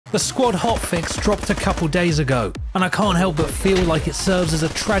The squad hotfix dropped a couple days ago, and I can't help but feel like it serves as a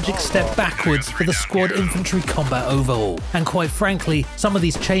tragic step backwards for the squad infantry combat overhaul. And quite frankly, some of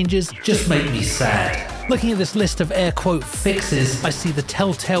these changes just make me sad. Looking at this list of air quote fixes, I see the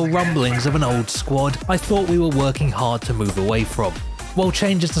telltale rumblings of an old squad I thought we were working hard to move away from. While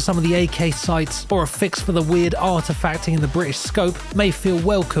changes to some of the AK sights or a fix for the weird artifacting in the British scope may feel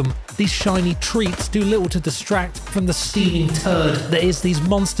welcome, these shiny treats do little to distract from the steaming turd that is these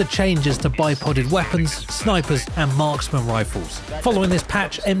monster changes to bipoded weapons, snipers and marksman rifles. Following this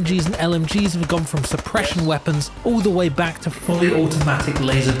patch, MGs and LMGs have gone from suppression weapons all the way back to fully automatic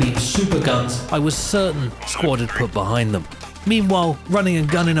laser beam superguns I was certain squad had put behind them. Meanwhile, running and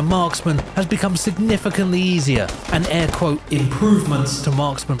gunning a marksman has become significantly easier, and air quote improvements to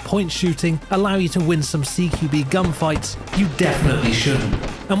marksman point shooting allow you to win some CQB gunfights you definitely shouldn't.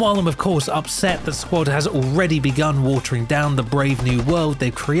 And while I'm of course upset that squad has already begun watering down the brave new world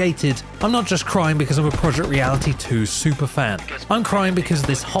they've created, I'm not just crying because I'm a Project Reality 2 superfan. I'm crying because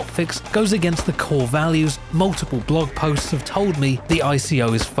this hotfix goes against the core values multiple blog posts have told me the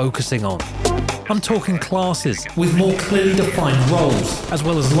ICO is focusing on. I'm talking classes with more clearly defined roles, as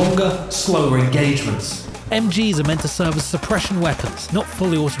well as longer, slower engagements. MGs are meant to serve as suppression weapons, not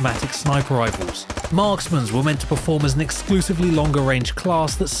fully automatic sniper rifles. Marksmans were meant to perform as an exclusively longer range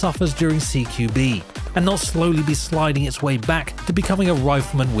class that suffers during CQB, and not slowly be sliding its way back to becoming a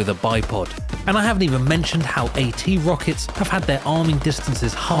rifleman with a bipod. And I haven't even mentioned how AT rockets have had their arming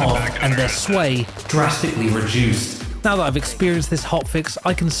distances halved and their sway drastically reduced. Now that I've experienced this hotfix,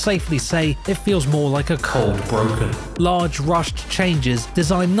 I can safely say it feels more like a cold broken. Large, rushed changes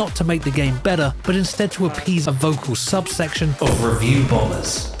designed not to make the game better, but instead to appease a vocal subsection of review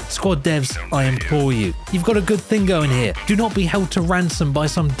bombers. Squad devs, I implore you, you've got a good thing going here. Do not be held to ransom by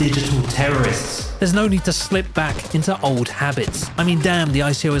some digital terrorists. There's no need to slip back into old habits. I mean, damn, the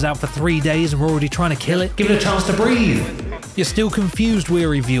ICO is out for 3 days and we're already trying to kill it. Give it a chance to breathe. You're still confused,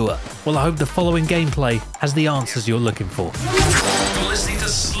 weary viewer? Well, I hope the following gameplay has the answers you're looking for. You're listening to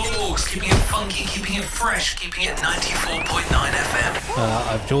Slorgs, keeping it funky, keeping it fresh, keeping it 94.9 FM.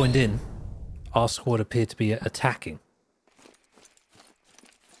 I've joined in. Our squad appear to be attacking.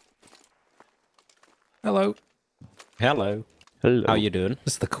 Hello. Hello. Hello. How you doing?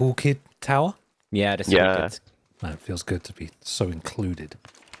 This is the cool kid tower? Yeah, this is Man, it feels good to be so included.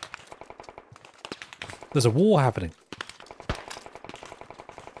 There's a war happening.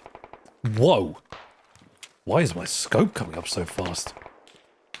 Whoa. Why is my scope coming up so fast?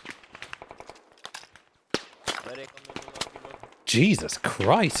 Jesus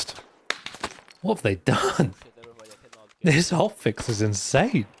Christ. What have they done? This hotfix is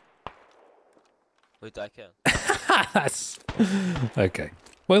insane. Wait, I can. That's... Okay.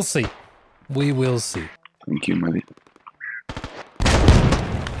 We'll see. We will see. Thank you, buddy.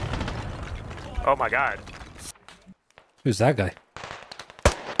 Oh my god. Who's that guy?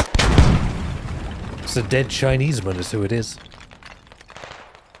 It's a dead Chinese man is who it is.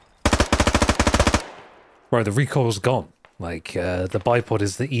 Right, the recoil's gone. Like, the bipod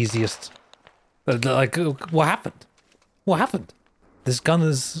is the easiest... like, what happened? What happened? This gun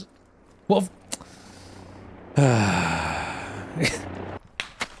is... What...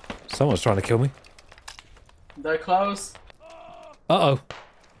 Someone's trying to kill me. They're close. Uh-oh.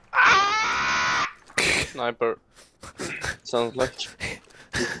 Sniper. Sounds like...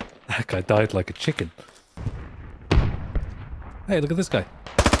 That guy died like a chicken. Hey, look at this guy.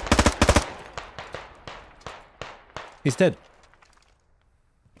 He's dead.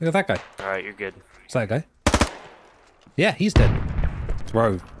 Look at that guy. Alright, you're good. Is that a guy? Yeah, he's dead.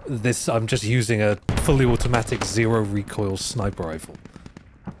 Bro, this, I'm just using a fully automatic zero recoil sniper rifle.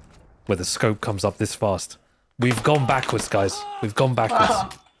 Where the scope comes up this fast. We've gone backwards, guys. We've gone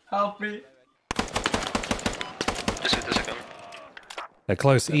backwards. Help me. They're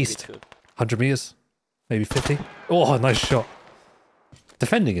close, east. 100 meters. Maybe 50. Oh, nice shot.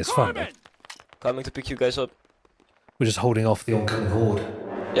 Defending is fun, man. Coming to pick you guys up. We're just holding off the oncoming horde.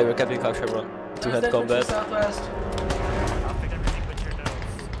 Yeah, we're capping capture run. Two-hand combat. Southwest.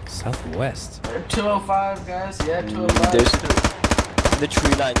 Southwest? 205, guys. Yeah, 205. There's the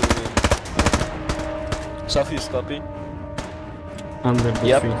tree line you're in. Southeast copy. Under the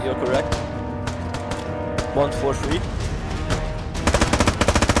Yep, tree. you're correct. 143.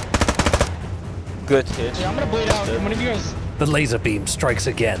 Good hit. Yeah, I'm gonna bleed out. One of you guys. The laser beam strikes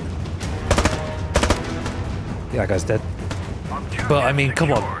again. Yeah, that guy's dead. But I mean,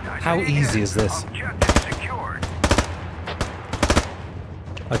 come on. How easy is this?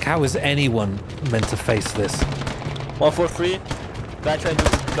 Like, how is anyone meant to face this? 143. Guy trying to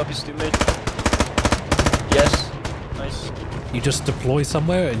copy his teammate. Yes. Nice. You just deploy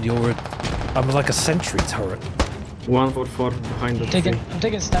somewhere and I'm like a sentry turret. 144 behind the tree. I'm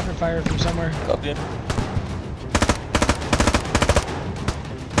taking sniper fire from somewhere. Copy.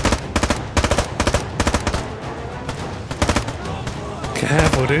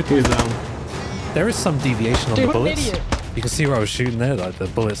 Careful, dude. He's down. There is some deviation on Dude, the what an bullets. idiot. You can see where I was shooting there, like the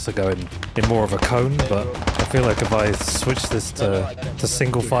bullets are going in more of a cone, but I feel like if I switch this to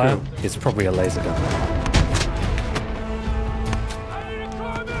single fire, it's probably a laser gun.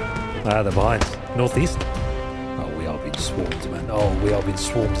 Ah, they're behind. Northeast. Oh, we are being swarmed, man. Oh, we are being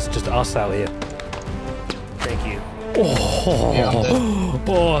swarmed. It's just us out here. Thank you. Oh,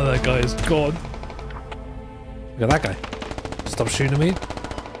 oh, that guy is gone. Look at that guy. Stop shooting at me.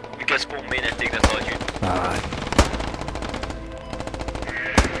 You can spawn main and take that target. Ah.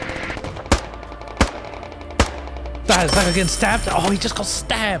 Is that guy getting stabbed? Oh, he just got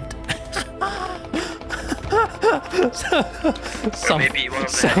stabbed. Some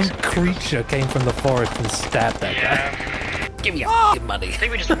creature came from the forest and stabbed that guy. Give me your f***ing money. I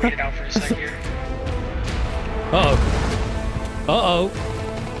think we just wait it out for a sec here. Uh-oh. Uh-oh.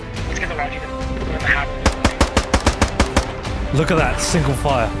 Let's get the logic of happening. Look at that single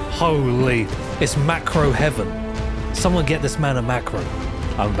fire. Holy. It's macro heaven. Someone get this man a macro.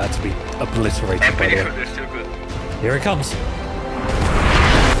 I'm about to be obliterated by the way. Still good. Here it comes.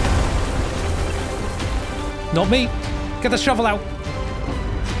 Not me. Get the shovel out.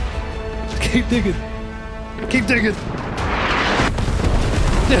 Keep digging. Keep digging.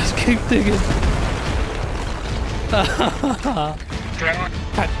 Just keep digging. Yeah,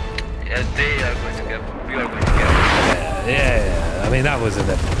 they are going to get. We are going to get. Yeah. I mean, that was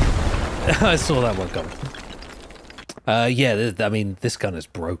inevitable. I saw that one coming. Yeah, I mean, this gun is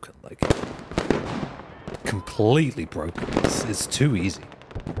broken. Like, completely broken. It's too easy.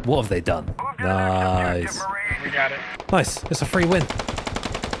 What have they done? Nice. We got it. Nice. It's a free win.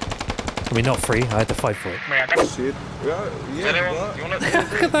 I mean, not free. I had to fight for it. Shit. Yeah, You wanna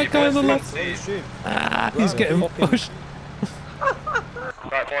Look at that guy on the left. Ah, he's getting pushed.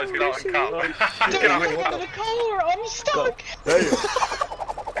 Right, boys, get out and cut. Dude, I got a collar. I'm stuck.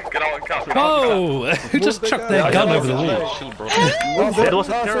 Get out and cut. Oh, who just chucked their gun over the wall?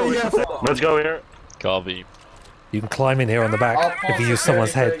 Let's go here. Copy. You can climb in here on the back if you use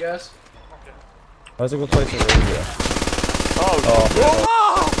someone's head. That's a good place to radio.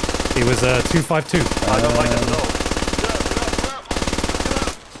 He was 252. I don't like it at all.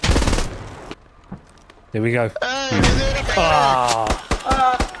 Here we go.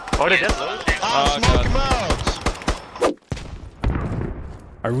 Oh, they did?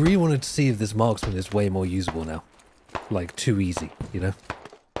 I really wanted to see if this marksman is way more usable now. Like, too easy, you know?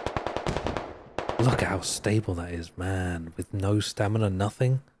 Look at how stable that is, man. With no stamina,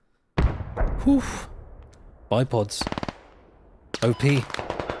 nothing. Whew. Bipods. OP.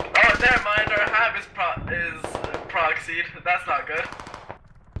 Oh, never mind. Our Hampus is proxied. That's not good.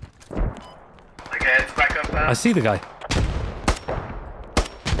 Okay, it's back up now. I see the guy.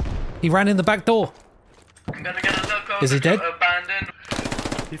 He ran in the back door. I'm gonna get a look over Is he dead? to abandoned.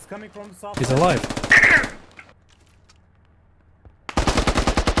 He's coming from the south. He's alive.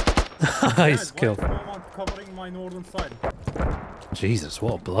 Nice kill. Covering my northern side. Jesus,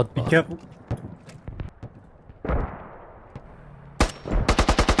 what a bloodbath. Careful.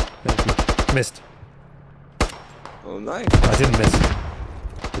 Missed. Oh, nice. I didn't miss.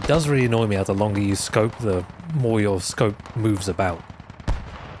 It does really annoy me how the longer you scope, the more your scope moves about.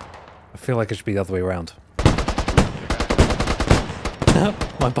 I feel like it should be the other way around.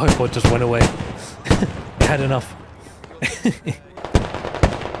 My bipod just went away. Had enough.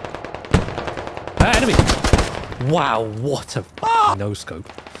 Enemy! Wow, what a no scope.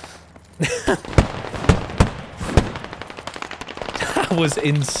 That was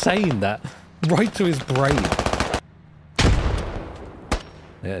insane, that. Right to his brain.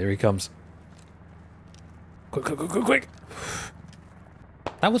 Yeah, here he comes. Quick, quick, quick, quick, quick.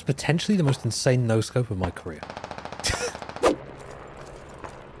 That was potentially the most insane no-scope of my career.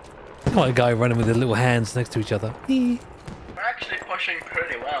 Like a guy running with his little hands next to each other. We're actually pushing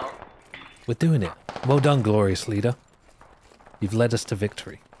pretty well. We're doing it. Well done, glorious leader. You've led us to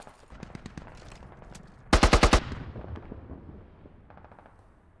victory.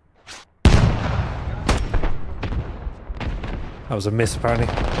 That was a miss, apparently.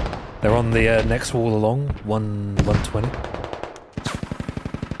 They're on the next wall along, 120.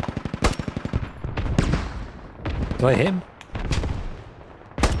 Did I hit him?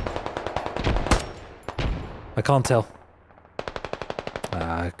 I can't tell.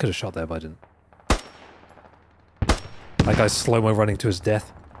 I could have shot there, but I didn't. That guy's slow-mo running to his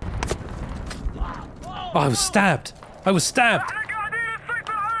death. Oh, I was stabbed! I was stabbed.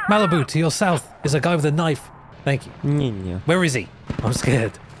 Malibu, to your south is a guy with a knife. Thank you. Where is he? I'm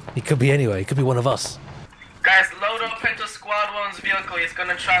scared. He could be anywhere. He could be one of us. Guys, load up into Squad 1's vehicle. He's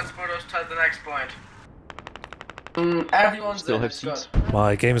gonna transport us to the next point. Everyone's Still there. have seats.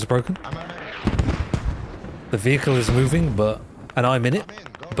 My game is broken. The vehicle is moving, and I'm in it,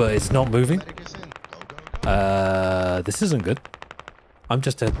 but it's not moving. This isn't good. I'm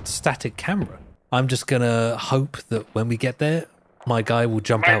just a static camera. I'm just gonna hope that when we get there, my guy will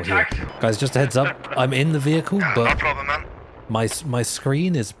jump out here. Guys, just a heads up. I'm in the vehicle, but No problem, man. my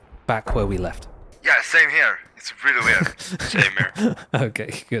screen is back where we left. Yeah, same here. It's really weird. Same here.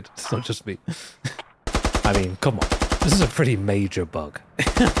 Okay, good. It's not just me. I mean, come on. This is a pretty major bug.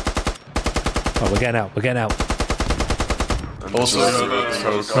 Oh, we're getting out. We're getting out.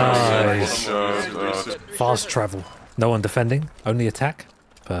 Nice. Fast travel. No one defending. Only attack.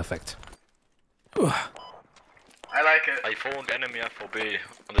 Perfect. I like it. I found enemy FOB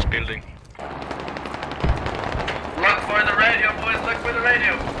on this building. Look for the radio, boys. Look for the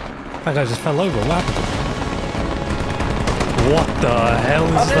radio. That guy just fell over. What happened? What the hell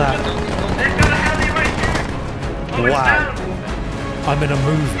is that? They've got a heli right here. Boys, Wow. down. I'm in a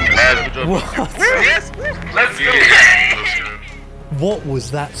movie. What? Yes. Let's go. What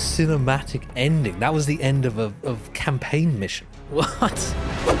was that cinematic ending? That was the end of a campaign mission. What?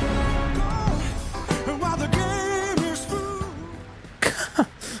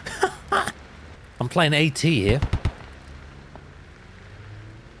 I'm playing AT here.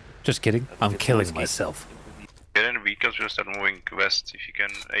 Just kidding. I'm killing myself. Get in the vehicles, we'll start moving west. If you can,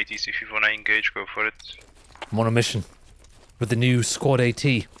 ATs, if you want to engage, go for it. I'm on a mission with the new Squad AT.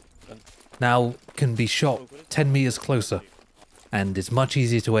 Now can be shot 10 meters closer, and it's much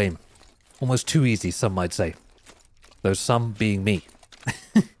easier to aim. Almost too easy, some might say. Though some being me.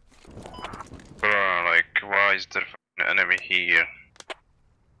 Like, why is there an enemy here?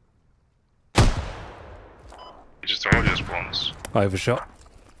 You just hold your spawns. I overshot.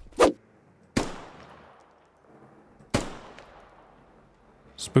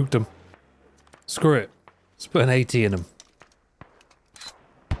 Spooked him. Screw it. Let's put an AT in him.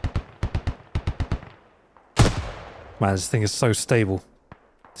 Man, this thing is so stable.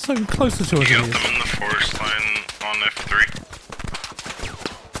 It's so closer to us You than got it them in the forest line on F3.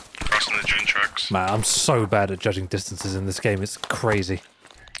 Crossing the gin tracks. is. Man, I'm so bad at judging distances in this game. It's crazy.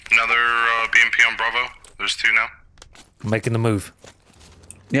 Another BMP on Bravo. There's two now. I'm making the move.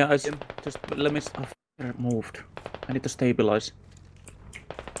 Yeah, I just let me. Moved. I need to stabilize.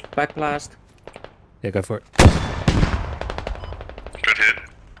 Back blast. Yeah, go for it. Good hit.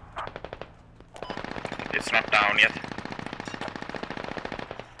 It's not down yet.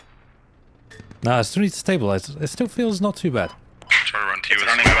 Nah, I still need to stabilize. It still feels not too bad. Try to run to you. It's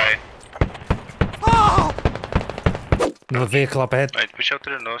running away. Another vehicle up ahead. Right, push out to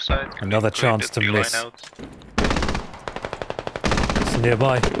the north side. Another Clear chance the to tree line miss. out. It's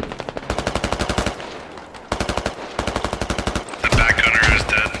nearby. The back gunner is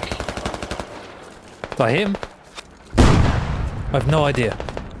dead. Did I hit him? I have no idea.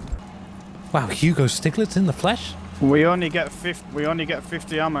 Wow, Hugo Stiglitz in the flesh? We only get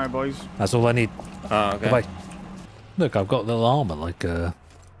 50 ammo, boys. That's all I need. Oh, okay. Goodbye. Look, I've got little armor like I'm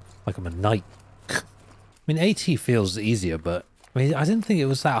a knight. I mean, AT feels easier, but I mean, I didn't think it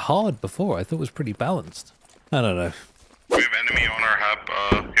was that hard before. I thought it was pretty balanced. I don't know. We have enemy on our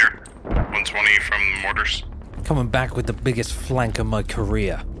hab here. 120 from mortars. Coming back with the biggest flank of my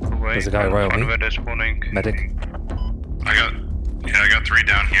career. Away. There's a guy right on me. Where they're spawning. Medic. I got three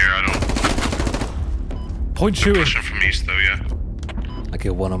down here. I don't. Point They're shooting. pushing from east though, yeah. I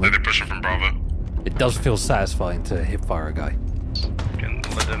killed one of them. They're pushing from Bravo. It does feel satisfying to hip fire a guy. Can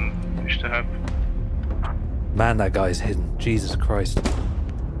let them push the hab. Man, that guy's hidden. Jesus Christ.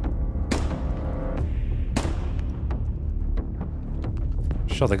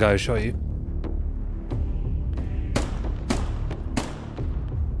 Shot the guy who shot you.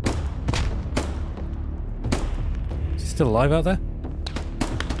 Is he still alive out there?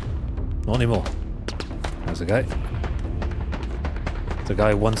 Not anymore. There's a guy. There's a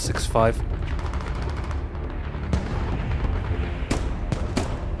guy 165.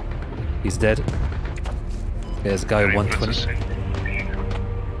 He's dead. There's a guy 120.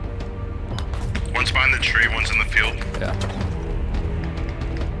 One's behind the tree, one's in the field. Yeah.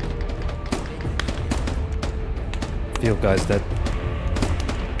 Field guy's dead.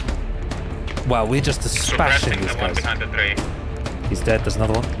 Wow, we're just dispatching these guys. Behind the tree. He's dead, there's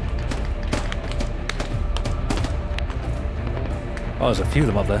another one. Oh, there's a few of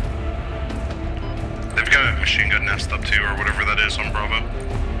them up there. They've got a machine gun nest up too, or whatever that is on Bravo.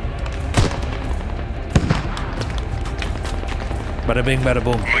 Bada bing, bada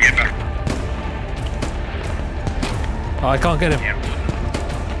boom. We'll get back. Oh, I can't get him. Yeah.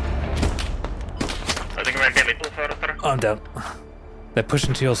 I think we might be a little further. I'm down. They're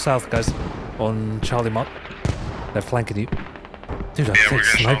pushing to your south, guys. On Charlie Mark. They're flanking you. Dude, I think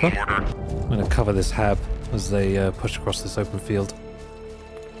sniper. I'm gonna cover this hab as they push across this open field.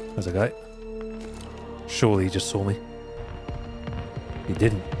 There's a guy. Surely he just saw me. He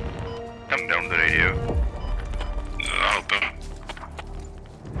didn't. Come down the radio. Alto.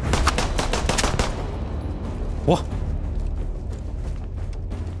 What?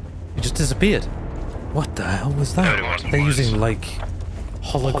 He just disappeared. What the hell was that? They're using like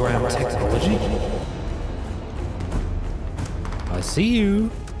hologram technology? I see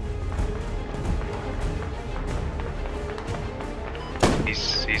you.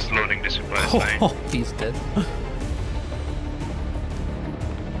 He's loading the supplies. Oh, he's dead.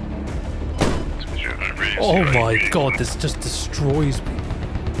 Oh my god, this just destroys me.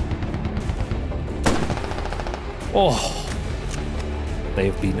 Oh,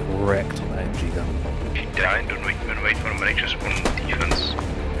 they've been wrecked on that MG gun. If you die, don't even wait for a make just one defense.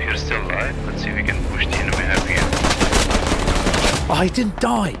 If you're still alive, let's see if we can push the enemy hab again. I didn't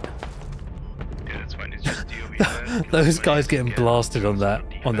die. Yeah, that's fine. It's just DOV. Those guys getting blasted on that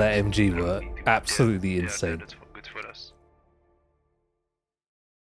MG were absolutely insane.